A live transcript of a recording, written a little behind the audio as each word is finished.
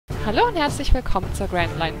Hallo und herzlich willkommen zur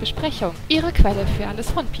GrandLine-Besprechung, Ihre Quelle für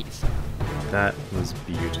alles One Piece. That was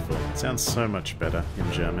beautiful. It sounds so much better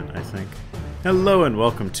in German, I think. Hello and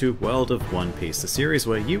welcome to World of One Piece, the series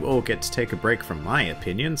where you all get to take a break from my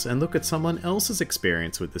opinions and look at someone else's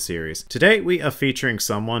experience with the series. Today we are featuring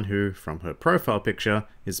someone who, from her profile picture,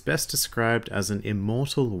 is best described as an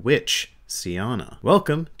immortal witch, Siana.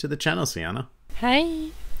 Welcome to the channel, Siana.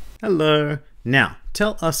 Hi! Hello! Now,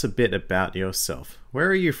 tell us a bit about yourself. Where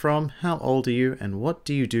are you from, how old are you, and what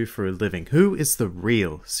do you do for a living? Who is the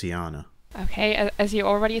real Siana? Okay, as you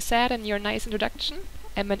already said in your nice introduction,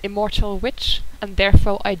 I'm an immortal witch, and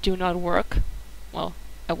therefore I do not work. Well,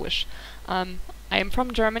 I wish. I am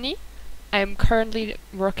from Germany. I am currently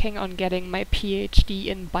working on getting my PhD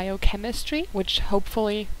in biochemistry, which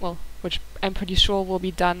hopefully, which I'm pretty sure will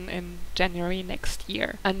be done in January next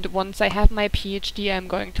year. And once I have my PhD, I'm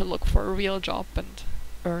going to look for a real job and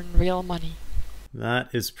earn real money. That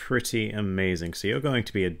is pretty amazing. So you're going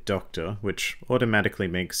to be a doctor, which automatically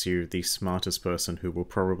makes you the smartest person who will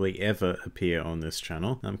probably ever appear on this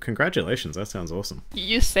channel. Congratulations, that sounds awesome.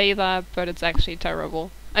 You say that, but it's actually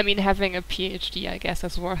terrible. I mean, having a PhD, I guess,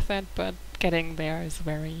 is worth it, but getting there is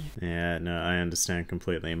very... Yeah, no, I understand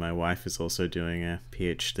completely. My wife is also doing a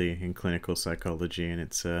PhD in clinical psychology, and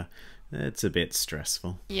it's a bit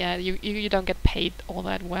stressful. Yeah, you don't get paid all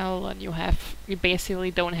that well, and you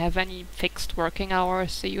basically don't have any fixed working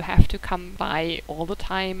hours, so you have to come by all the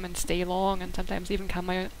time and stay long, and sometimes even come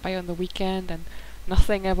by on the weekend, and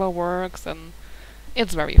nothing ever works, and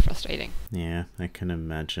it's very frustrating. Yeah, I can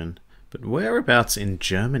imagine. But whereabouts in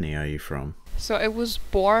Germany are you from? So I was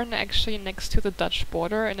born actually next to the Dutch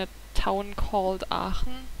border in a town called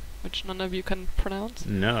Aachen, which none of you can pronounce.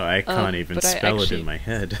 No, I can't even spell it in my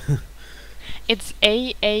head. It's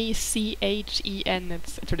A-A-C-H-E-N.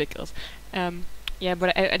 It's ridiculous. Yeah,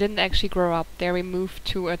 but I didn't actually grow up there. We moved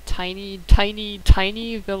to a tiny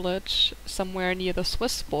village somewhere near the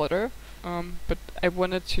Swiss border. But I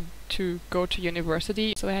wanted to go to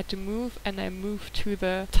university, so I had to move, and I moved to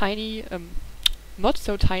the tiny, not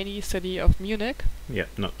so tiny city of Munich. Yeah,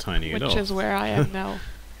 not tiny at all. Which is where I am now.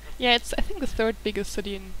 Yeah, it's I think the third biggest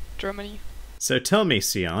city in Germany. So tell me,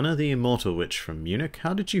 Siana, the immortal witch from Munich,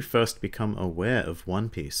 how did you first become aware of One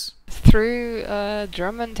Piece? Through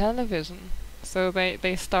German television. So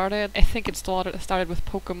they started, I think it started with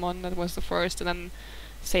Pokemon, that was the first, and then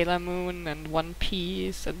Sailor Moon and One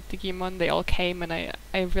Piece and Digimon, they all came, and I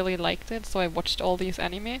really liked it, so I watched all these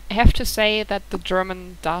anime. I have to say that the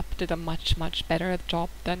German dub did a much better job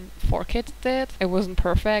than 4Kids did. It wasn't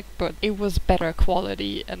perfect, but it was better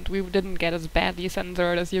quality, and we didn't get as badly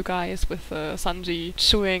censored as you guys with Sanji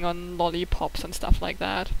chewing on lollipops and stuff like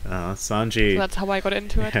that. Sanji... So that's how I got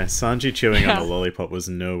into it. Yeah, Sanji chewing on a lollipop was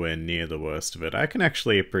nowhere near the worst of it. I can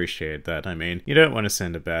actually appreciate that. I mean, you don't want to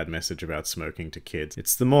send a bad message about smoking to kids.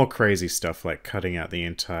 It's the more crazy stuff like cutting out the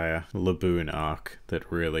entire Laboon arc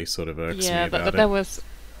that really sort of irks me about it.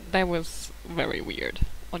 That was very weird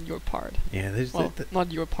on your part. Yeah,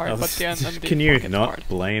 not your part, but the can you not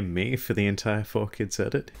blame me for the entire 4Kids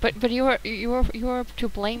edit? But you were to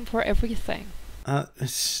blame for everything. Yeah,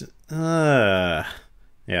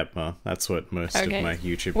 well, that's what most of my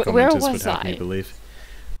YouTube commenters would have me believe.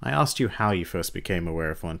 I asked you how you first became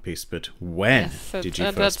aware of One Piece, but when did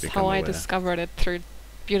you first become aware? That's how I discovered it, through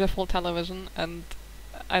beautiful television, and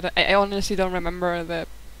I honestly don't remember the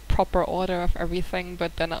proper order of everything,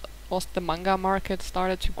 but then also the manga market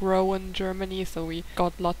started to grow in Germany, so we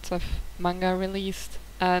got lots of manga released,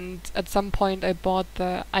 and at some point I bought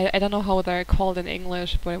I don't know how they're called in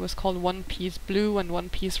English, but it was called One Piece Blue and One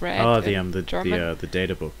Piece Red. Oh, the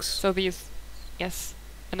data books. So these, yes,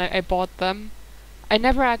 and I bought them. I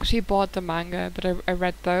never actually bought the manga, but I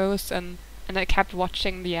read those, and I kept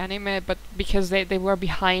watching the anime, but because they were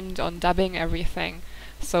behind on dubbing everything,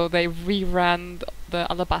 so they reran the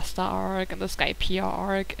Alabasta arc and the Skypiea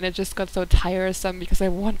arc, and it just got so tiresome because I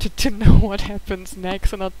wanted to know what happens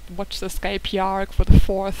next and not watch the Skypiea arc for the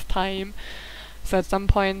 4th time. So at some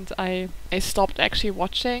point I stopped actually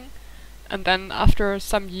watching, and then after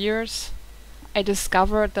some years I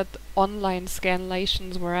discovered that online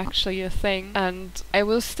scanlations were actually a thing, and I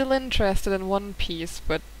was still interested in One Piece,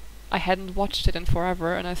 but I hadn't watched it in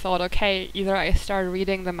forever, and I thought, okay, either I start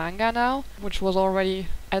reading the manga now, which was already,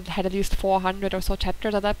 I had at least 400 or so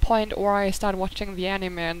chapters at that point, or I start watching the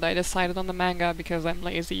anime, and I decided on the manga because I'm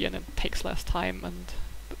lazy and it takes less time, and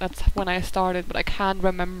that's when I started, but I can't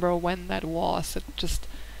remember when that was. It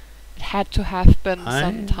had to have been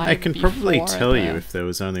some time I can probably tell you if there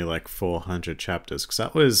was only like 400 chapters, because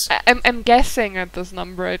that was... I'm guessing at this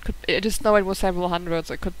number. I just know it was several hundreds.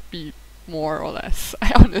 It could be more or less.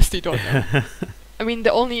 I honestly don't know. I mean,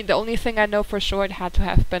 the only thing I know for sure it had to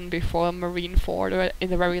have been before Marineford, or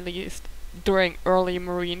in the very least during early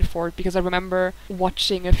Marineford, because I remember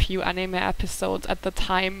watching a few anime episodes at the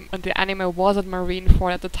time, and the anime was at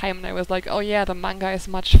Marineford at the time, and I was like, oh yeah, the manga is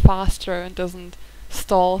much faster and doesn't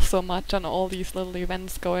stall so much on all these little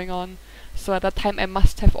events going on. So at that time I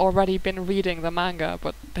must have already been reading the manga,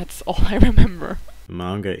 but that's all I remember.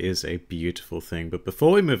 Manga is a beautiful thing, but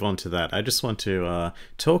before we move on to that, I just want to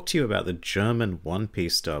talk to you about the German One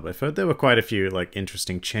Piece dub. I've heard there were quite a few like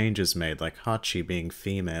interesting changes made, like Hachi being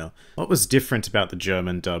female. What was different about the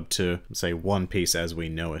German dub to, say, One Piece as we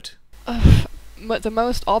know it? But the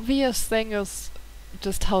most obvious thing is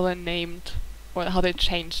just how they named, or how they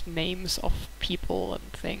changed names of people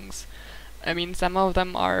and things. I mean, some of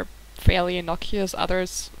them are fairly innocuous,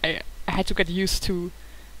 others I had to get used to.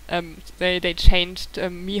 They changed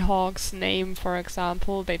Mihawk's name, for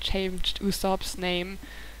example. They changed Usopp's name.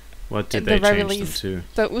 What did they change them to?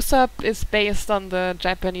 So Usopp is based on the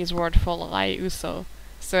Japanese word for lie, Uso.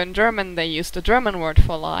 So in German they used the German word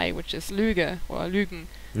for lie, which is Lüge, or Lügen.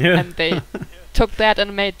 Yeah. And they took that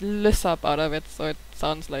and made Lysop out of it, so it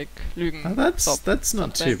sounds like Lügen. Oh, that's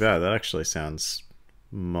not too bad. That actually sounds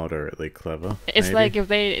moderately clever. It's maybe. like if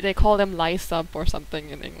they call them Lysop or something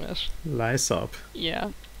in English. Lysop.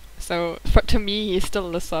 Yeah. So to me, he's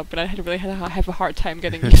still Lysop, but I really have a hard time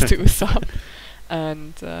getting used to Usopp.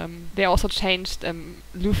 And they also changed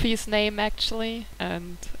Luffy's name, actually,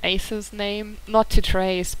 and Ace's name. Not to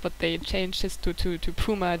Trace, but they changed his to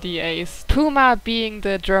Puma the Ace. Puma being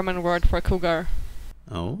the German word for cougar.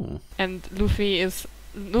 Oh. And Luffy is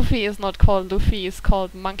not called Luffy, is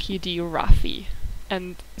called Monkey D. Ruffy.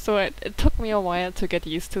 And so it took me a while to get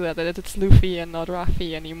used to that it's Luffy and not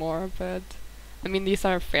Ruffy anymore, but I mean, these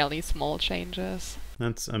are fairly small changes.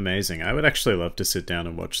 That's amazing. I would actually love to sit down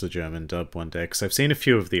and watch the German dub one day, because I've seen a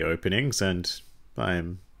few of the openings and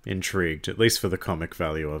I'm intrigued, at least for the comic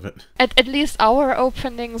value of it. At least our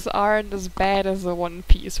openings aren't as bad as the One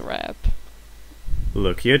Piece rap.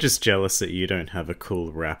 Look, you're just jealous that you don't have a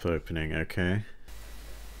cool rap opening, okay?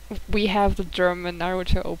 We have the German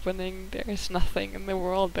Naruto opening. There's nothing in the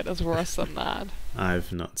world that is worse than that.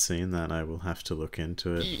 I've not seen that. I will have to look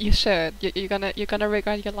into it. You should. You're gonna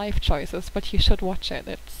regret your life choices, but you should watch it.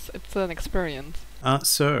 It's an experience.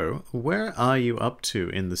 So, where are you up to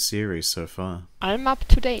in the series so far? I'm up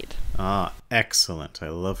to date. Ah, excellent. I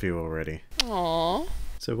love you already. Aww.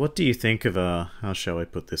 So what do you think of, how shall I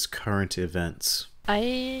put this, current events?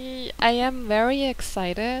 I am very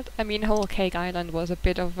excited. I mean, Whole Cake Island was a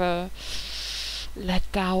bit of a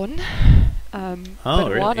letdown.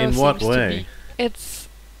 Really? In what way?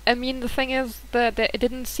 I mean, the thing is that it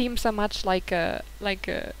didn't seem so much like a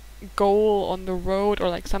goal on the road, or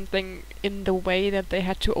like something in the way that they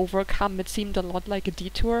had to overcome. It seemed a lot like a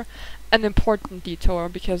detour, an important detour,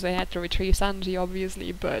 because they had to retrieve Sanji,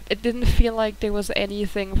 obviously, but it didn't feel like there was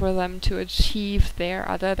anything for them to achieve there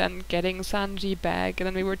other than getting Sanji back. And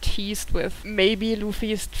then we were teased with maybe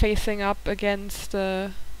Luffy's facing up against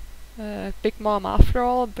Big Mom after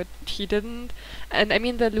all, but he didn't. And I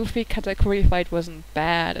mean, the Luffy Katakuri fight wasn't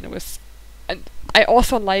bad, and I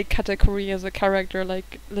also like Katakuri as a character,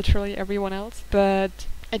 like literally everyone else, but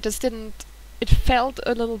it just didn't. It felt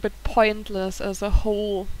a little bit pointless as a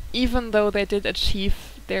whole, even though they did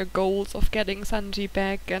achieve their goals of getting Sanji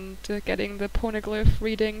back and getting the poneglyph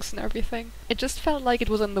readings and everything. It just felt like it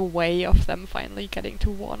was in the way of them finally getting to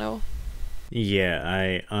Wano. Yeah,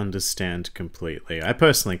 I understand completely. I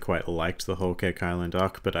personally quite liked the Whole Cake Island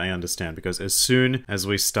arc, but I understand because as soon as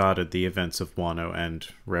we started the events of Wano and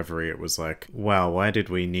Reverie, it was like, wow, why did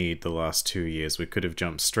we need the last 2 years? We could have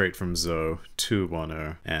jumped straight from Zou to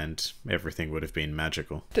Wano and everything would have been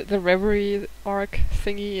magical. The Reverie arc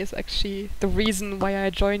thingy is actually the reason why I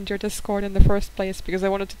joined your Discord in the first place, because I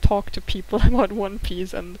wanted to talk to people about One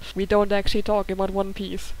Piece, and we don't actually talk about One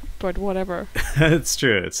Piece, but whatever. It's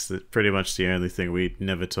true, it's pretty much the only thing we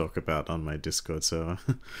never talk about on my Discord server.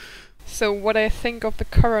 So what I think of the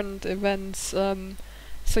current events,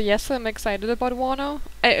 so yes, I'm excited about Wano.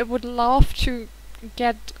 I would love to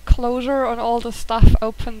get closure on all the stuff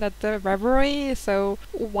opened at the Reverie. So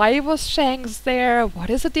why was Shanks there?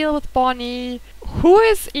 What is the deal with Bonnie? Who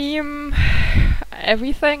is Eam?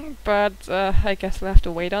 Everything, but I guess we'll have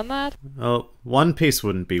to wait on that. Well, One Piece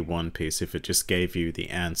wouldn't be One Piece if it just gave you the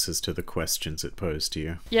answers to the questions it posed to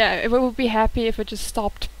you. Yeah, I would be happy if it just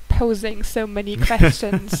stopped posing so many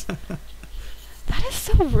questions. That is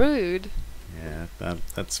so rude. Yeah,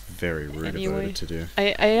 that's very rude Anyway, of Oda to do.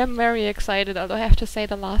 I am very excited, although I have to say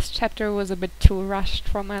the last chapter was a bit too rushed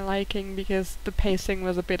for my liking, because the pacing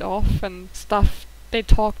was a bit off and stuff. They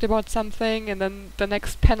talked about something and then the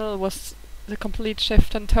next panel was the complete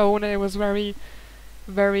shift in tone, and it was very,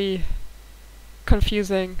 very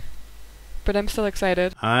confusing. But I'm still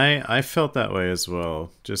excited. I felt that way as well.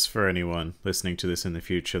 Just for anyone listening to this in the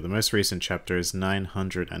future, the most recent chapter is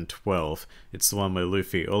 912. It's the one where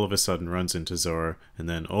Luffy all of a sudden runs into Zoro, and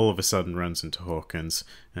then all of a sudden runs into Hawkins,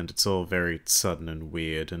 and it's all very sudden and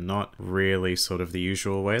weird, and not really sort of the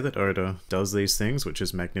usual way that Oda does these things, which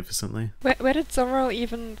is magnificently. Where did Zoro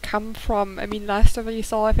even come from? I mean, last time we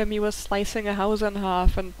saw him, he was slicing a house in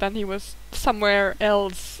half, and then he was somewhere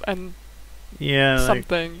else, and yeah,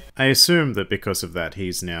 something. I assume that because of that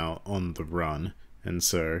he's now on the run, and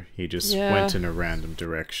so he just went in a random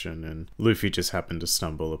direction, and Luffy just happened to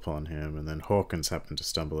stumble upon him, and then Hawkins happened to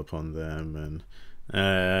stumble upon them, and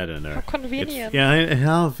I don't know. How convenient.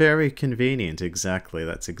 How very convenient, exactly.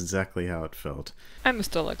 That's exactly how it felt. I'm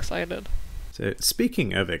still excited. So,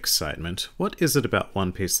 speaking of excitement, what is it about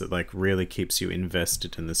One Piece that like really keeps you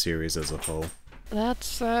invested in the series as a whole?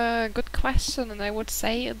 That's a good question, and I would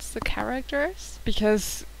say it's the characters.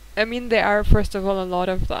 Because, I mean, there are, first of all, a lot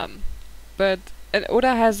of them. But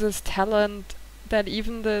Oda has this talent that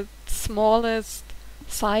even the smallest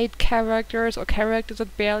side characters, or characters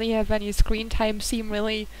that barely have any screen time, seem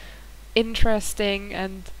really interesting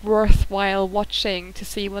and worthwhile watching to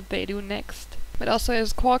see what they do next. But also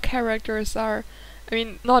his core characters are, I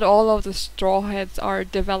mean, not all of the Straw Hats are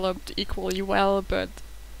developed equally well, but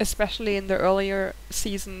especially in the earlier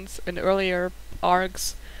seasons, in earlier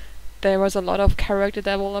arcs, there was a lot of character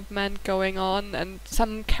development going on, and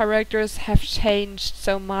some characters have changed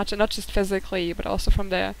so much, and not just physically, but also from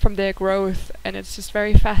their growth, and it's just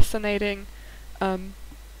very fascinating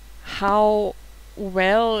how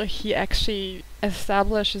well he actually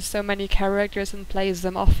establishes so many characters and plays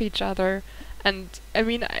them off each other. And I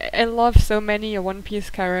mean, I love so many One Piece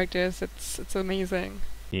characters. It's amazing.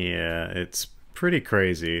 Yeah, it's pretty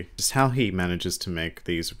crazy just how he manages to make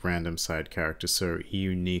these random side characters so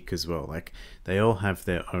unique as well. Like, they all have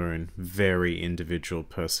their own very individual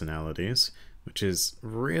personalities, which is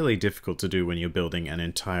really difficult to do when you're building an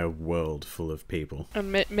entire world full of people.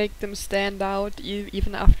 And make them stand out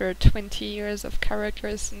even after 20 years of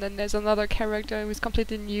characters. And then there's another character who's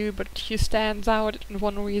completely new, but he stands out in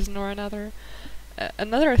one reason or another.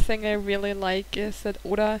 Another thing I really like is that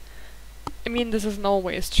Oda, I mean, this isn't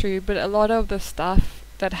always true, but a lot of the stuff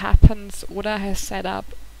that happens, Oda has set up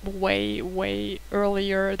way, way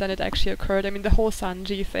earlier than it actually occurred. I mean, the whole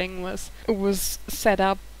Sanji thing was set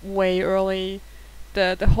up way early.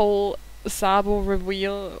 The whole Sabo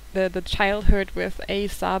reveal, the childhood with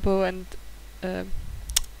Sabo and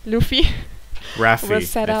Luffy Raffi, was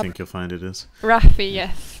set up. I think you'll find it is. Raffi,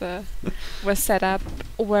 yes, was set up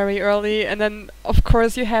very early, and then of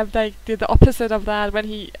course you have like the opposite of that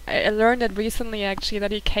when I learned it recently actually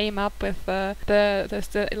that he came up with the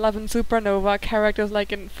 11 supernova characters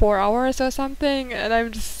like in 4 hours or something, and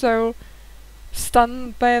I'm just so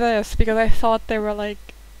stunned by this because I thought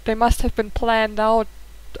they must have been planned out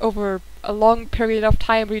over a long period of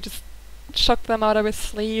time where he just shook them out of his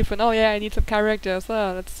sleeve and, oh yeah, I need some characters,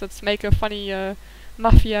 let's make a funny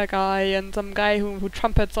mafia guy and some guy who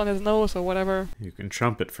trumpets on his nose or whatever. You can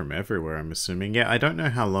trumpet from everywhere, I'm assuming. Yeah, I don't know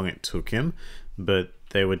how long it took him, but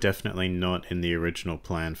they were definitely not in the original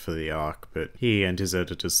plan for the arc, but he and his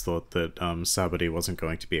editors thought that Sabari wasn't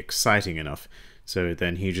going to be exciting enough. So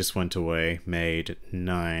then he just went away, made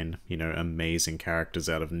 9, amazing characters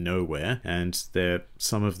out of nowhere, and they're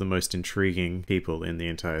some of the most intriguing people in the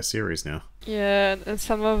entire series now. Yeah, and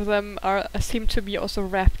some of them seem to be also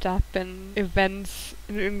wrapped up in events,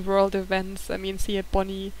 in world events. I mean, see it,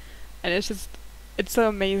 Bonnie, and it's so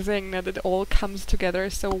amazing that it all comes together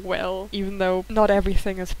so well, even though not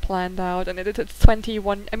everything is planned out. And it's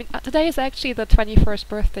 21. I mean, today is actually the 21st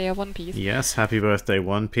birthday of One Piece. Yes, happy birthday,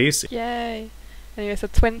 One Piece. Yay. Anyway, so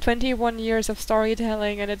 21 years of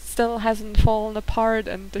storytelling, and it still hasn't fallen apart.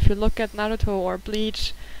 And if you look at Naruto or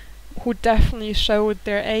Bleach, who definitely showed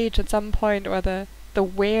their age at some point, or the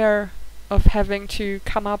wear of having to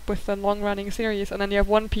come up with a long-running series, and then you have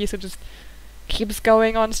One Piece who just keeps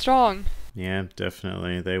going on strong. Yeah,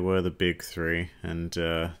 definitely. They were the big 3, and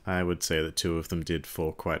I would say that 2 of them did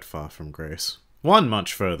fall quite far from grace. One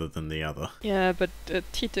much further than the other. Yeah, but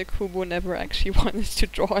Tite Kubo never actually wanted to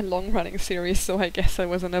draw a long-running series, so I guess it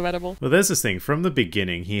was inevitable. Well, there's this thing. From the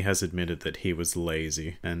beginning, he has admitted that he was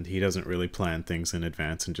lazy, and he doesn't really plan things in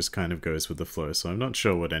advance and just kind of goes with the flow, so I'm not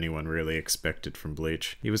sure what anyone really expected from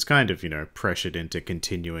Bleach. He was kind of, pressured into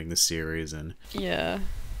continuing the series and... Yeah.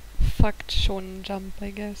 Fucked Shonen Jump, I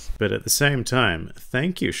guess. But at the same time,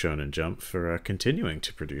 thank you, Shonen Jump, for continuing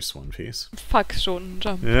to produce One Piece. Fuck Shonen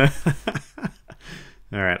Jump.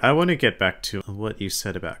 Alright, I want to get back to what you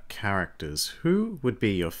said about characters. Who would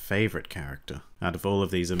be your favorite character out of all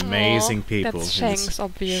of these amazing people? That's Shanks,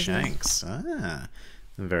 obviously. Shanks,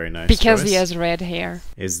 very nice because choice. he has red hair.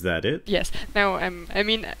 Is that it? Yes. No, I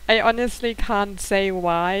mean, I honestly can't say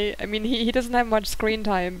why. I mean, he doesn't have much screen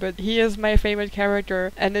time, but he is my favorite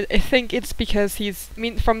character. And I think it's because he's... I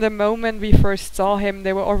mean, from the moment we first saw him,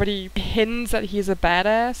 there were already hints that he's a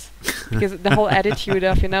badass. Because the whole attitude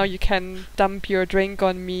of, you know, you can dump your drink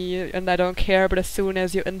on me and I don't care, but as soon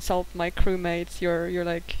as you insult my crewmates,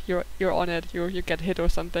 you're on it. You get hit or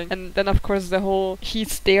something. And then, of course, the whole... He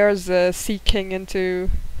stares seeking into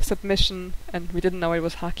submission, and we didn't know it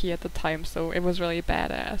was Haki at the time, so it was really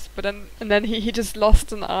badass. But then he just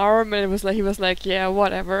lost an arm, and he was like, yeah,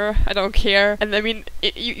 whatever, I don't care. And I mean,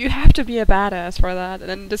 you have to be a badass for that.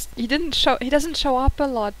 And then he doesn't show up a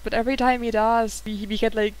lot, but every time he does, we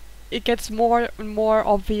get like, it gets more and more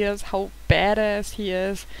obvious how badass he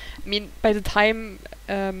is. I mean, by the time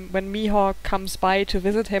when Mihawk comes by to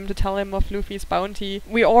visit him to tell him of Luffy's bounty,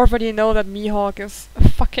 we already know that Mihawk is a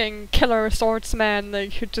fucking killer swordsman,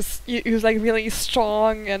 like who's like really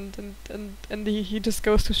strong, and he just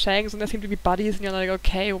goes to Shanks and they seem to be buddies, and you're like,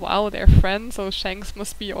 okay, wow, they're friends, so Shanks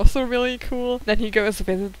must be also really cool. Then he goes to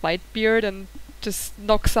visit Whitebeard and just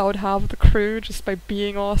knocks out half the crew just by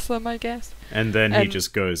being awesome, I guess. And then he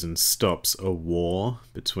just goes and stops a war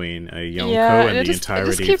between a Yonko and the entirety of the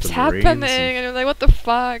Marines. It just keeps happening, and you're like, what the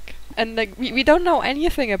fuck? And like, we don't know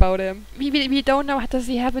anything about him. We don't know, does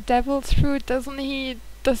he have a devil's fruit? Doesn't he?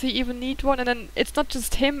 Does he even need one? And then it's not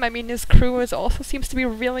just him. I mean, his crew also seems to be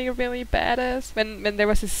really, really badass. When there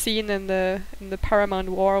was a scene in the Paramount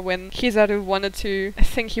War when Kizaru wanted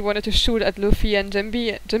to shoot at Luffy and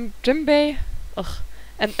Jinbei. Ugh.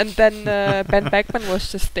 And then Ben Beckman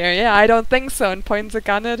was just there. Yeah, I don't think so, and points a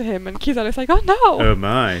gun at him, and Kizaru's like, oh no! Oh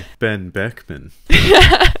my, Ben Beckman.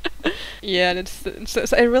 Yeah, and so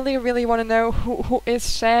I really, really want to know who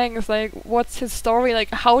is Shanks, like, what's his story,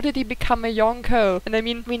 like, how did he become a Yonko? And I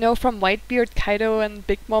mean, we know from Whitebeard, Kaido, and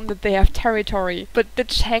Big Mom that they have territory, but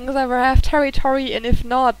did Shanks ever have territory? And if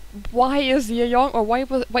not, why is he a Yonko? Or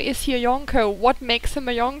why is he a Yonko? What makes him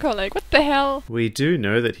a Yonko? Like, what the hell? We do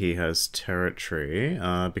know that he has territory,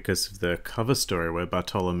 because of the cover story where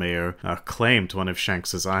Bartolomeo claimed one of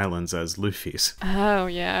Shanks's islands as Luffy's. Oh,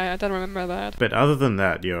 yeah, I don't remember that. But other than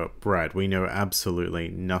that, you're right, we know absolutely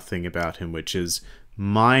nothing about him, which is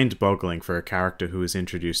mind-boggling for a character who was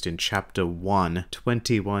introduced in Chapter 1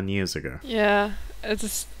 21 years ago. Yeah, I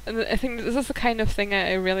think this is the kind of thing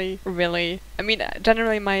I really, really... I mean,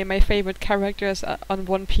 generally my favorite characters on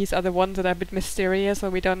One Piece are the ones that are a bit mysterious or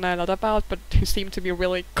we don't know a lot about, but who seem to be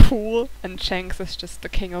really cool, and Shanks is just the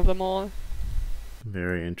king of them all.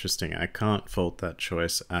 Very interesting. I can't fault that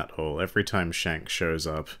choice at all. Every time Shanks shows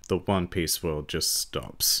up, the One Piece world just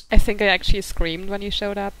stops. I think I actually screamed when you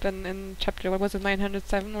showed up in chapter, what was it,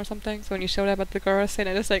 907 or something? So when you showed up at the girls' scene,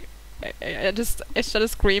 I just like... I started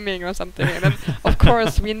screaming or something, and then of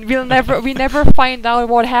course we never find out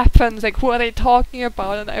what happens, like who are they talking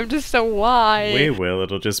about, and I'm just so why? We will,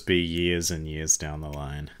 it'll just be years and years down the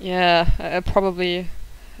line. Yeah, I probably...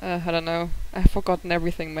 I don't know. I've forgotten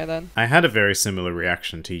everything by then. I had a very similar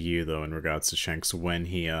reaction to you, though, in regards to Shanks when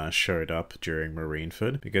he showed up during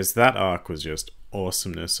Marineford, because that arc was just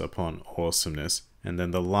awesomeness upon awesomeness. And then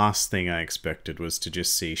the last thing I expected was to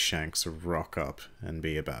just see Shanks rock up and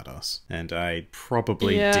be a badass. And I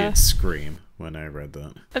probably did scream when I read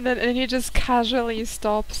that. And then he just casually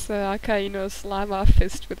stops Akaino's lava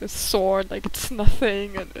fist with his sword like it's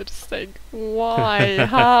nothing, and it's like, why?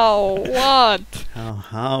 How? What?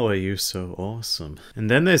 How are you so awesome?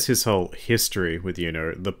 And then there's his whole history with, you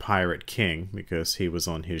know, the Pirate King, because he was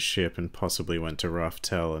on his ship and possibly went to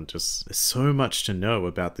Raftel, and just there's so much to know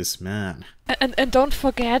about this man. And don't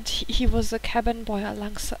forget, he was a cabin boy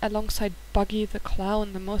alongside Buggy the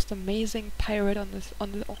Clown, the most amazing pirate on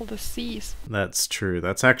all the seas. That's true.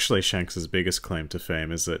 That's actually Shanks' biggest claim to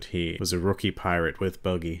fame, is that he was a rookie pirate with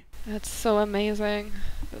Buggy. That's so amazing.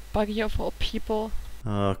 Buggy of all people.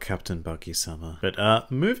 Oh, Captain Buggy Summer.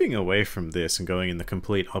 But moving away from this and going in the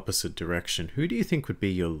complete opposite direction, who do you think would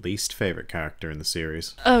be your least favorite character in the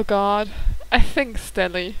series? Oh god, I think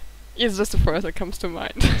Stelly. It's just the first that comes to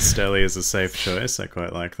mind. Stelly is a safe choice. I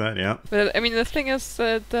quite like that, yeah. But I mean, the thing is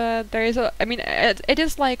that there is it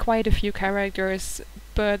is like quite a few characters,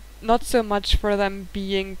 but not so much for them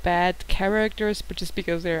being bad characters, but just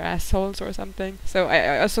because they're assholes or something. So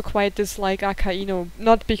I also quite dislike Akaino,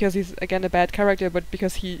 not because he's, again, a bad character, but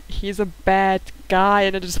because he's a bad guy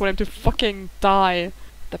and I just want him to fucking die.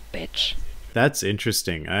 The bitch. That's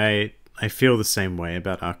interesting. I I feel the same way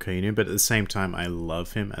about Akainu, but at the same time I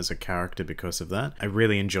love him as a character because of that. I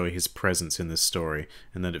really enjoy his presence in this story,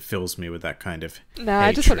 and that it fills me with that kind of Nah, hatred.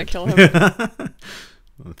 I just want to kill him.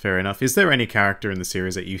 Well, fair enough. Is there any character in the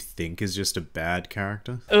series that you think is just a bad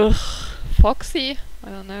character? Ugh, Foxy? I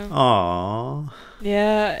don't know. Aww.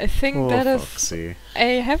 Yeah, I think Poor that is... Foxy.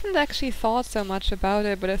 I haven't actually thought so much about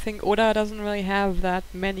it, but I think Oda doesn't really have that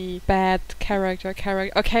many bad character.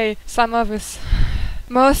 Okay, some of his...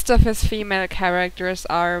 Most of his female characters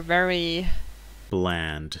are very...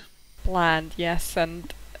 Bland. Bland, yes,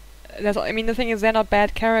 and... I mean, the thing is, they're not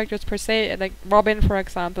bad characters per se. Like Robin, for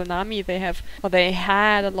example, Nami, they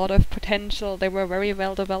had a lot of potential. They were very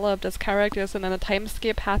well developed as characters, and then a time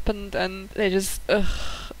skip happened, and they just,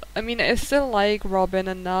 I mean, I still like Robin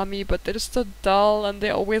and Nami, but they're just so dull, and they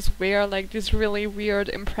always wear like these really weird,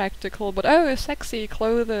 impractical, but sexy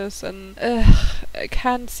clothes, and I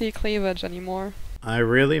can't see cleavage anymore. I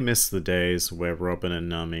really miss the days where Robin and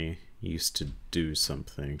Nami used to do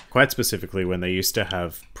something. Quite specifically when they used to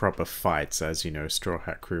have proper fights, as you know, Straw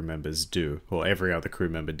Hat crew members do, or every other crew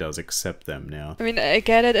member does except them now. I mean, I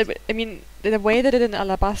get it. I mean, the way they did it in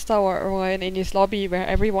Alabasta or in Enies Lobby, where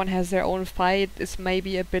everyone has their own fight, is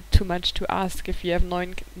maybe a bit too much to ask if you have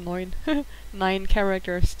nine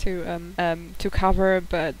characters to cover,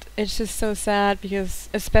 but it's just so sad because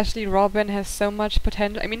especially Robin has so much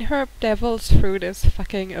potential. I mean, her Devil's Fruit is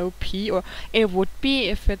fucking OP, or it would be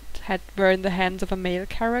if it were in the hands of a male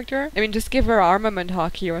character. I mean, just give her armament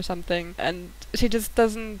hockey or something, and she just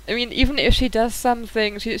doesn't. I mean, even if she does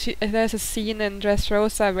something, there's a scene in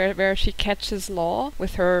Dressrosa where she catches Law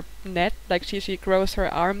with her net, like she grows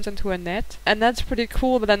her arms into a net, and that's pretty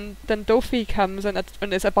cool. But then Dofi comes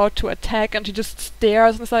and is about to attack, and she just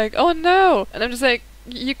stares and is like, "Oh no!" And I'm just like,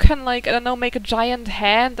 you can, like, I don't know, make a giant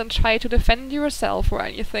hand and try to defend yourself or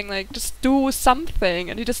anything, like, just do something,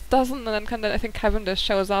 and he just doesn't, and then I think Cavendish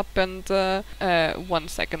shows up and, 1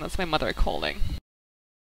 second, that's my mother calling.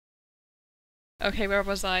 Okay, where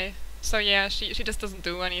was I? So yeah, she just doesn't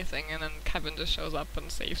do anything, and then Cavendish shows up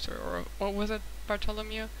and saves her, or what was it,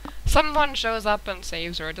 Bartholomew? Someone shows up and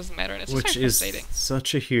saves her, it doesn't matter, and it's just very frustrating. Which is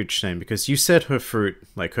such a huge shame, because you said her fruit,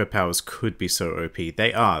 like, her powers could be so OP.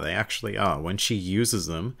 They actually are. When she uses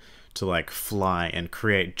them to, like, fly and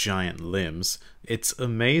create giant limbs, it's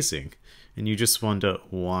amazing. And you just wonder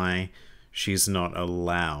why she's not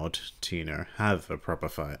allowed to, you know, have a proper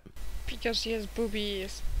fight. Because she has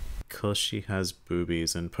boobies. Because she has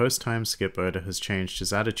boobies, and post-time skip Oda has changed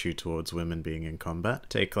his attitude towards women being in combat.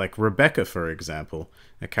 Take, like, Rebecca, for example,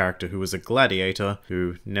 a character who was a gladiator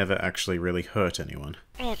who never actually really hurt anyone.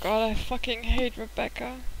 Oh god, I fucking hate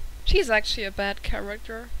Rebecca. She's actually a bad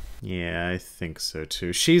character. Yeah, I think so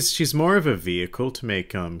too. She's more of a vehicle to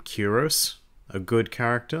make Kuros a good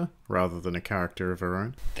character, rather than a character of her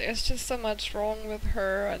own. There's just so much wrong with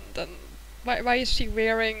her, and then why is she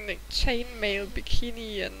wearing like chainmail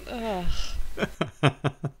bikini and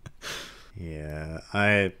Yeah,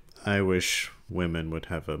 I wish women would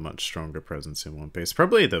have a much stronger presence in One Piece.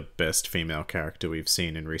 Probably the best female character we've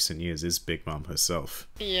seen in recent years is Big Mom herself.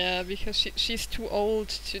 Yeah, because she's too old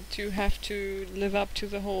to have to live up to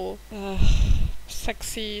the whole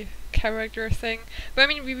sexy character thing. But I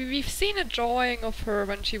mean, we've seen a drawing of her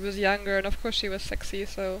when she was younger, and of course she was sexy,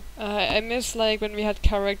 so I miss, like, when we had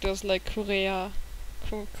characters like Kureha.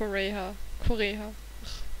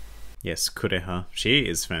 Yes, Kureha. She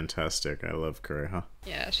is fantastic. I love Kureha.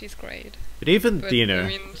 Yeah, she's great. But even, But, you know... I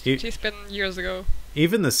mean, she's been years ago.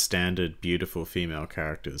 Even the standard beautiful female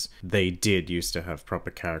characters, they did used to have proper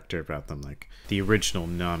character about them, like the original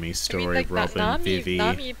Nami story, I mean, like, Robin, Vivi...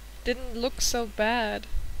 Nami didn't look so bad.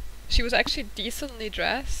 She was actually decently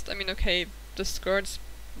dressed. I mean, okay, the skirts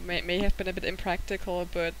may have been a bit impractical,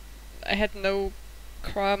 but I had no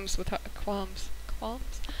qualms with how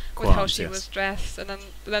she was dressed. And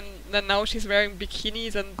then now she's wearing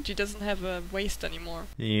bikinis and she doesn't have a waist anymore.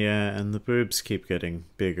 Yeah, and the boobs keep getting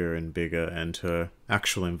bigger and bigger, and her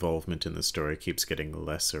actual involvement in the story keeps getting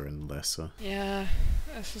lesser and lesser. Yeah,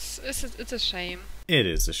 it's a shame. It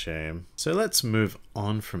is a shame. So let's move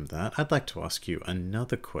on from that. I'd like to ask you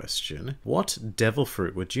another question. What devil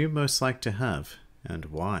fruit would you most like to have, and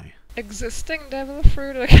why? Existing devil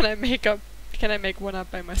fruit, or can I make one up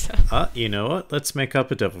by myself? You know what? Let's make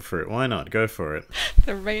up a devil fruit. Why not? Go for it.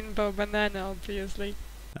 The rainbow banana, obviously.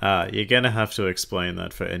 You're gonna have to explain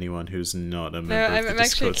that for anyone who's not a member of the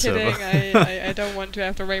Discord server. I'm actually kidding. I don't want to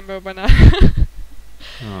have the rainbow banana.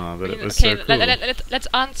 Oh, but I mean, it was okay, so cool. let's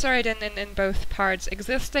answer it in both parts.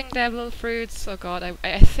 Existing devil fruits, oh god,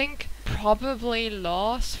 I think probably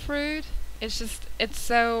Law's fruit. It's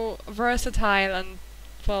so versatile and,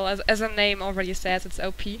 well, as the name already says, it's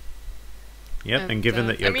OP. Yep, and given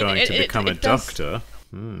that you're going to become a doctor,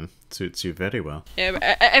 suits you very well. Yeah,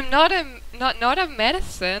 but I'm not a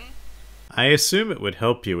medicine. I assume it would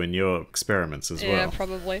help you in your experiments as well. Yeah,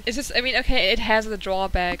 probably. It's just, I mean, okay, it has the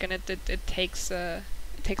drawback, and it takes a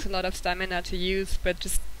lot of stamina to use, but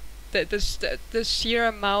just the sheer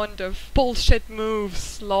amount of bullshit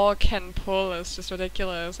moves Law can pull is just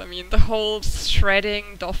ridiculous. I mean, the whole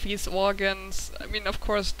shredding Duffy's organs. I mean, of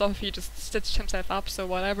course, Duffy just stitched himself up, so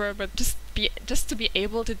whatever. But just to be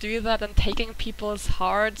able to do that and taking people's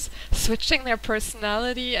hearts, switching their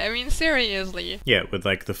personality. I mean, seriously. Yeah, with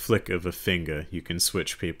like the flick of a finger, you can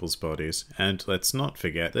switch people's bodies. And let's not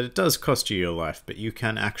forget that it does cost you your life, but you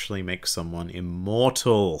can actually make someone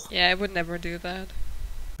immortal. Yeah, I would never do that.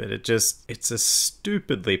 But it's a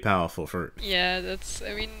stupidly powerful fruit. Yeah,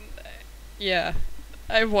 yeah,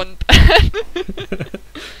 I want that.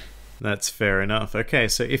 That's fair enough. Okay,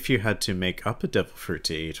 so if you had to make up a devil fruit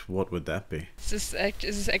to eat, what would that be? This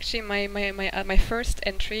is actually my first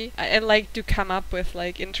entry. I like to come up with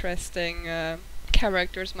like interesting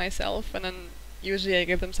characters myself, and then usually I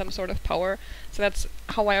give them some sort of power. So that's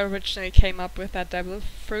how I originally came up with that devil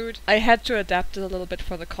fruit. I had to adapt it a little bit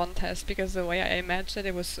for the contest because the way I imagined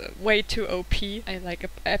it was way too OP.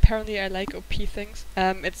 Apparently I like OP things.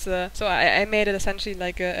 So I made it essentially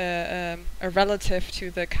like a relative to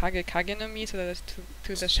the Kage no Mi, to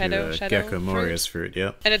the shadow Gecko Moria's fruit,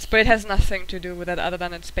 yeah. But it has nothing to do with it other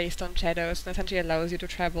than it's based on shadows, and essentially allows you to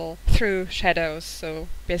travel through shadows. So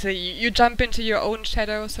basically you jump into your own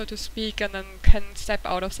shadow, so to speak, and then can step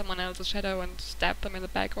out of someone else's shadow and stab them in the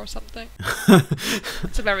back or something.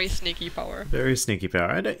 It's a very sneaky power. Very sneaky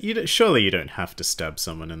power. Surely you don't have to stab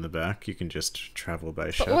someone in the back. You can just travel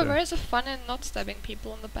by shadow. But where is the fun in not stabbing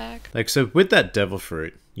people in the back? Like, so with that devil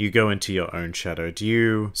fruit, you go into your own shadow. Do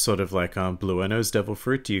you sort of like Blueno's devil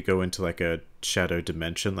fruit? Do you go into like a shadow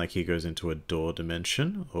dimension, like he goes into a door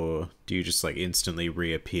dimension, or do you just like instantly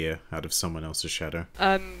reappear out of someone else's shadow?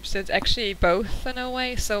 So it's actually both in a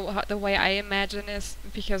way. So the way I imagine is,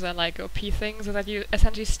 because I like OP things, is that you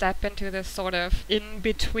essentially step into this sort of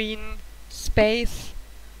in-between space,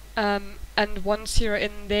 and once you're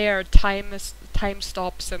in there, time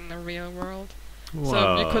stops in the real world. Whoa.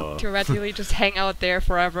 So you could theoretically just hang out there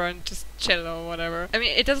forever and just chill or whatever. I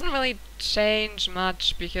mean, it doesn't really change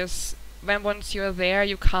much because once you're there,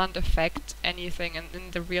 you can't affect anything, and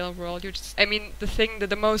in the real world, you just... I mean,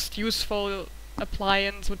 the most useful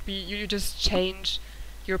appliance would be you just change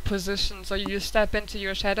your position. So you step into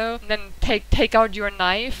your shadow, and then take out your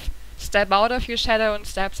knife, step out of your shadow, and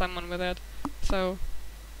stab someone with it. So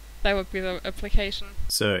that would be the application.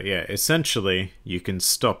 So yeah, essentially you can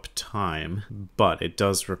stop time, but it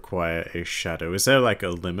does require a shadow. Is there like a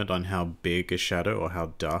limit on how big a shadow or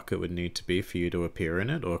how dark it would need to be for you to appear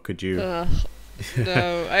in it, or could you...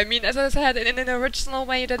 No, I mean, as I said, in an original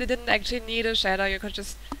way that it didn't actually need a shadow. You could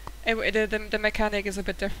just... the mechanic is a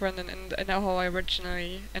bit different in how I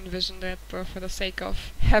originally envisioned it, but for the sake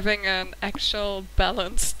of having an actual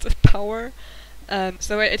balanced power.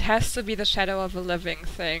 So it has to be the shadow of a living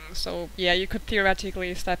thing. So yeah, you could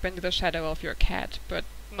theoretically step into the shadow of your cat, but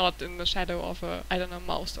not in the shadow of a, I don't know,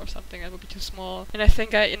 mouse or something. That would be too small. And I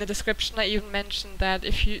think in the description I even mentioned that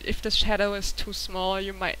if the shadow is too small,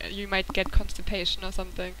 you might get constipation or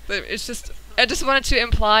something. So it's just, I just wanted to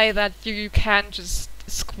imply that you can't just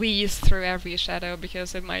squeeze through every shadow,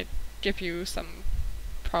 because it might give you some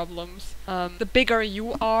problems. The bigger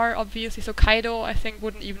you are, obviously. So Kaido, I think,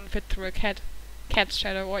 wouldn't even fit through a cat's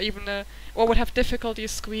shadow, or would have difficulty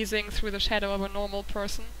squeezing through the shadow of a normal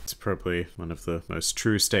person. It's probably one of the most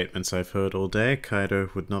true statements I've heard all day. Kaido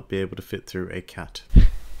would not be able to fit through a cat.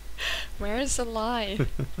 Where is the lie?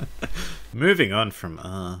 Moving on from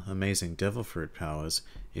amazing devil fruit powers,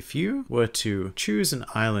 if you were to choose an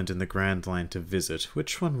island in the Grand Line to visit,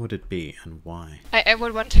 which one would it be and why? I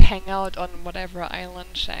would want to hang out on whatever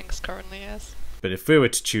island Shanks currently is. But if we were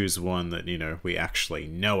to choose one that, we actually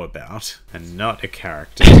know about, and not a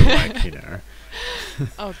character like,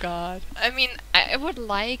 Oh god. I mean, I would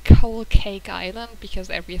like Whole Cake Island, because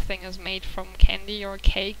everything is made from candy or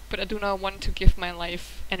cake, but I do not want to give my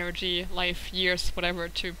life energy, life years, whatever,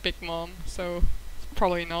 to Big Mom, so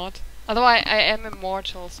probably not. Although I am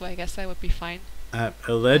immortal, so I guess I would be fine.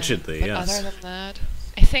 Allegedly, but yes. Other than that...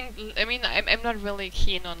 I'm not really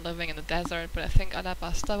keen on living in the desert, but I think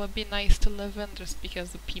Alabasta would be nice to live in, just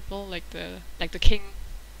because the people, like the king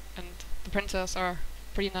and the princess, are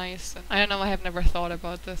pretty nice. And I don't know, I have never thought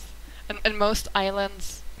about this. And most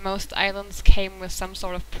islands most islands came with some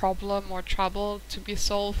sort of problem or trouble to be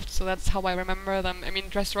solved, so that's how I remember them. I mean,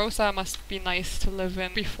 Dressrosa must be nice to live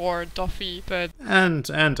in before Doffy, but... And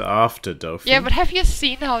after Doffy. Yeah, but have you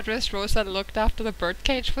seen how Dressrosa looked after the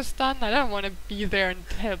birdcage was done? I don't want to be there and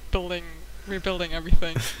help rebuilding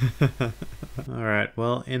everything. Alright,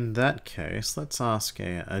 well, in that case, let's ask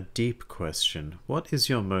a deep question. What is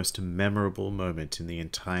your most memorable moment in the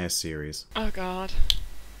entire series? Oh god.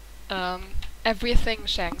 Everything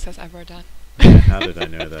Shanks has ever done. How did I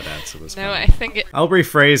know that answer was No, coming? I think it... I'll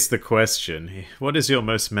rephrase the question. What is your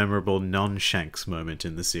most memorable non-Shanks moment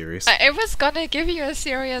in the series? I was gonna give you a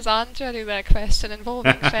serious answer to that question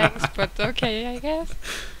involving Shanks, but okay, I guess.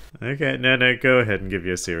 Okay, no, go ahead and give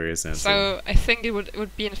you a serious answer. So, I think it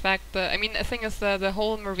would be in fact the... I mean, the thing is the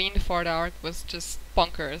whole Marineford arc was just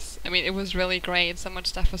bonkers. I mean, it was really great, so much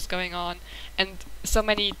stuff was going on, and so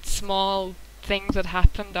many small things that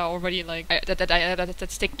happened are already like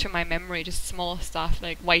that stick to my memory, just small stuff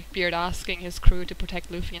like Whitebeard asking his crew to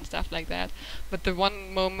protect Luffy and stuff like that. But the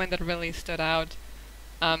one moment that really stood out,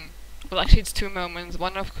 well actually it's two moments.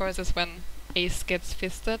 One of course is when Ace gets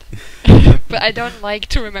fisted, but I don't like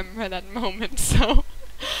to remember that moment, so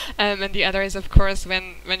and the other is of course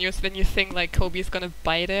when you think like Kobe's gonna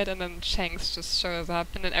bite it, and then Shanks just shows up,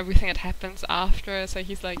 and then everything that happens after. So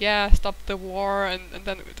he's like, yeah, stop the war, and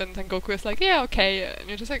then Goku is like, yeah, okay, and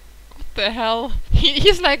you're just like, what the hell?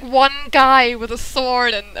 He's like one guy with a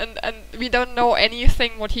sword, and we don't know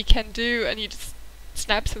anything what he can do, and he just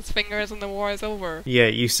snaps his fingers and the war is over. Yeah,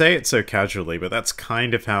 you say it so casually, but that's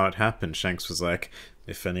kind of how it happened. Shanks was like,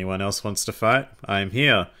 if anyone else wants to fight, I'm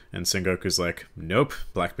here. And Sengoku's like, nope.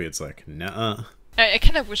 Blackbeard's like, nuh-uh. I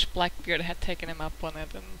kind of wish Blackbeard had taken him up on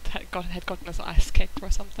it and had gotten his ass kicked or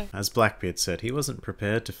something. As Blackbeard said, he wasn't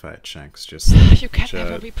prepared to fight Shanks, just... You can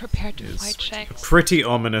never be prepared to fight Shanks. Pretty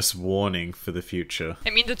ominous warning for the future. I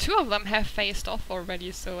mean, the two of them have faced off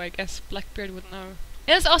already, so I guess Blackbeard would know.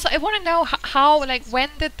 There's also, I want to know how, like, when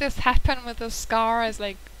did this happen with the scars?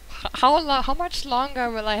 Like, how much longer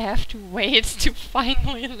will I have to wait to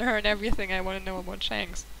finally learn everything I want to know about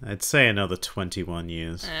Shanks? I'd say another 21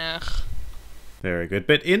 years. Ugh. Very good.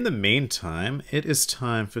 But in the meantime, it is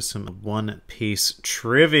time for some One Piece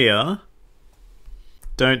trivia.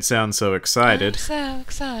 Don't sound so excited. I'm so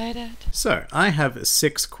excited. So, I have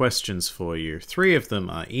 6 questions for you. 3 of them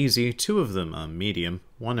are easy, 2 of them are medium,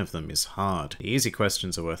 1 of them is hard. The easy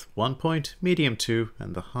questions are worth 1 point, medium 2,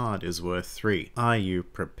 and the hard is worth 3. Are you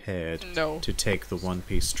prepared to take the One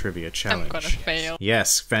Piece trivia challenge? I'm gonna fail.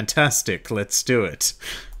 Yes, fantastic. Let's do it.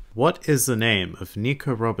 What is the name of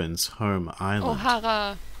Nico Robin's home island?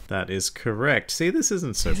 Ohara. That is correct. See, this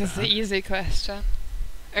isn't so bad. This is the easy question.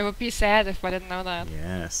 I would be sad if I didn't know that.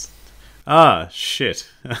 Yes. Ah, shit.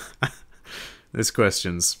 This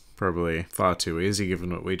question's probably far too easy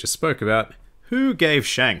given what we just spoke about. Who gave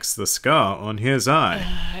Shanks the scar on his eye?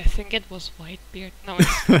 I think it was Whitebeard. No,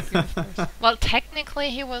 it's Blackbeard, of course. Well,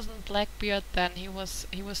 technically he wasn't Blackbeard then. He was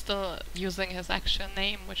still using his actual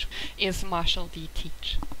name, which is Marshall D.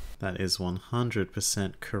 Teach. That is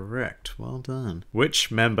 100% correct. Well done.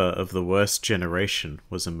 Which member of the worst generation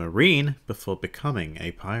was a marine before becoming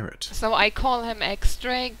a pirate? So I call him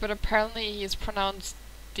X-Drake, but apparently he's pronounced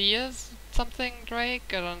Diaz something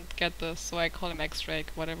Drake. I don't get this, so I call him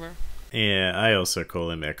X-Drake, whatever. Yeah, I also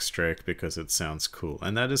call him X-Drake because it sounds cool,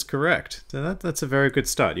 and that is correct. So that's a very good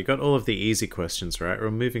start. You got all of the easy questions right.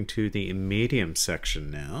 We're moving to the medium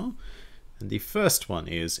section now. And the first one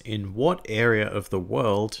is, in what area of the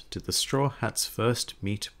world did the Straw Hats first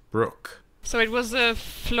meet Brook? So it was a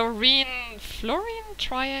fluorine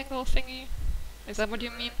triangle thingy? Is that what you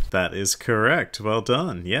mean? That is correct. Well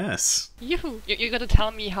done. Yes. Yoo-hoo! You gotta tell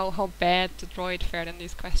me how bad the droid fared in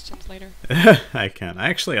these questions later. I can. I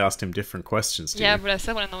actually asked him different questions to Yeah, you. but I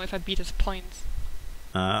still wanna know if I beat his points.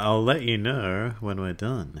 I'll let you know when we're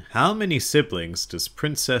done. How many siblings does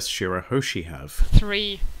Princess Shirahoshi have?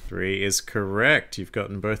 3. 3 is correct. You've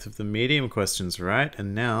gotten both of the medium questions right,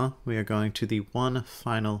 and now we are going to the one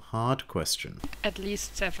final hard question. At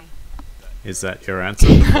least 7. Is that your answer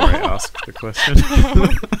before I ask the question?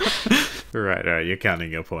 Right, you're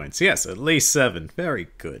counting your points. Yes, at least 7. Very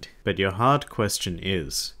good. But your hard question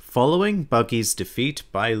is, following Buggy's defeat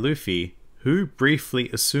by Luffy, who briefly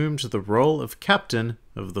assumed the role of captain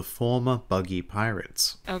of the former Buggy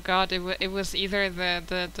pirates? Oh god, it was either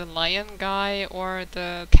the lion guy or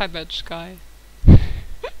the cabbage guy.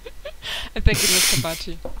 I think it was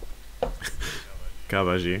Kabachi.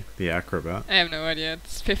 Kabaji, the acrobat. I have no idea,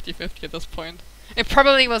 it's 50-50 at this point. It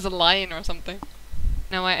probably was a lion or something.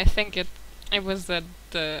 No, I think it was the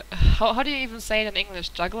how do you even say it in English?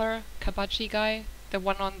 Juggler? Kabachi guy? The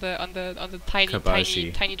one on the tiny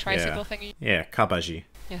Kabaji. tiny tricycle thingy. Yeah, Kabaji.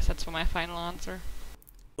 Yes, that's for my final answer.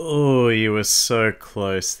 Oh, you were so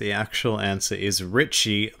close. The actual answer is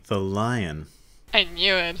Richie the lion. I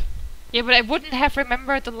knew it. Yeah, but I wouldn't have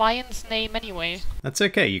remembered the lion's name anyway. That's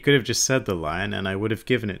okay, you could have just said the lion and I would have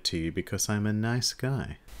given it to you because I'm a nice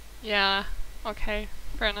guy. Yeah, okay,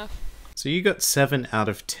 fair enough. So you got 7 out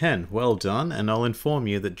of 10. Well done, and I'll inform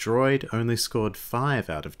you that Droid only scored 5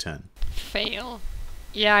 out of 10. Fail.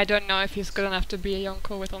 Yeah, I don't know if he's good enough to be a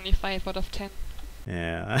Yonko with only 5 out of 10.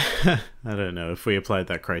 Yeah, I don't know. If we applied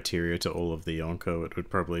that criteria to all of the Yonko, it would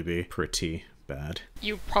probably be pretty bad.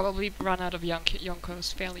 You probably run out of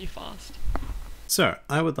Yonkos fairly fast. So,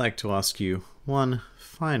 I would like to ask you one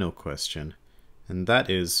final question, and that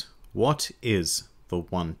is, what is the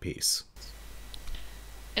One Piece?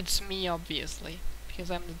 It's me, obviously,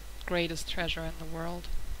 because I'm the greatest treasure in the world.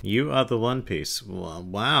 You are the One Piece.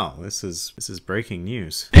 Wow, this is breaking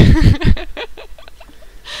news.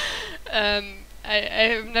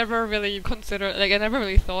 I've never really considered, like, I never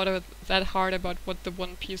really thought of it that hard about what the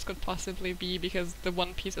One Piece could possibly be, because the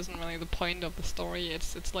One Piece isn't really the point of the story.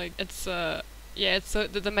 It's the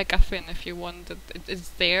MacGuffin, if you want. It's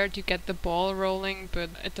there to get the ball rolling, but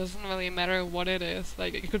it doesn't really matter what it is.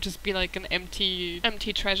 Like, it could just be like an empty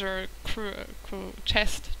treasure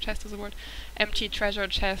chest. Chest is a word. Empty treasure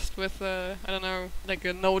chest with I don't know, like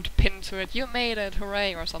a note pinned to it. You made it,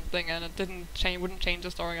 hooray, or something, and it wouldn't change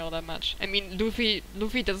the story all that much. I mean,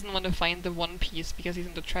 Luffy doesn't want to find the One Piece because he's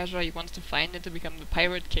in the treasure. He wants to find it to become the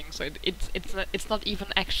Pirate King. So it's not even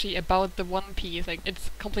actually about the One Piece. Like,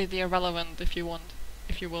 it's completely irrelevant, if you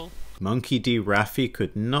will. Monkey D. Raffi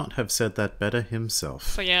could not have said that better himself.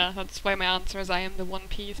 So yeah, that's why my answer is I am the One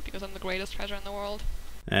Piece, because I'm the greatest treasure in the world.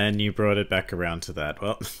 And you brought it back around to that.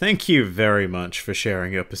 Well, thank you very much for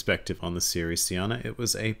sharing your perspective on the series, Siana. It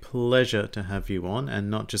was a pleasure to have you on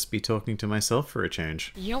and not just be talking to myself for a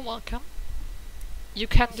change. You're welcome. You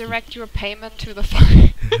can direct your payment to the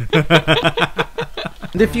fund.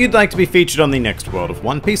 And if you'd like to be featured on the next World of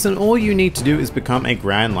One Piece, then all you need to do is become a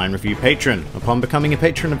Grand Line Review patron. Upon becoming a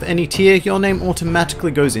patron of any tier, your name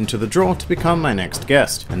automatically goes into the draw to become my next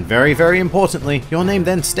guest. And very, very importantly, your name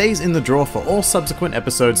then stays in the draw for all subsequent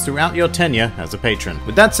episodes throughout your tenure as a patron.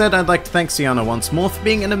 With that said, I'd like to thank Siana once more for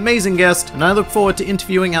being an amazing guest, and I look forward to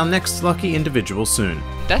interviewing our next lucky individual soon.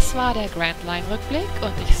 Das war der GrandLine-Rückblick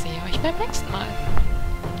und ich sehe euch beim nächsten Mal.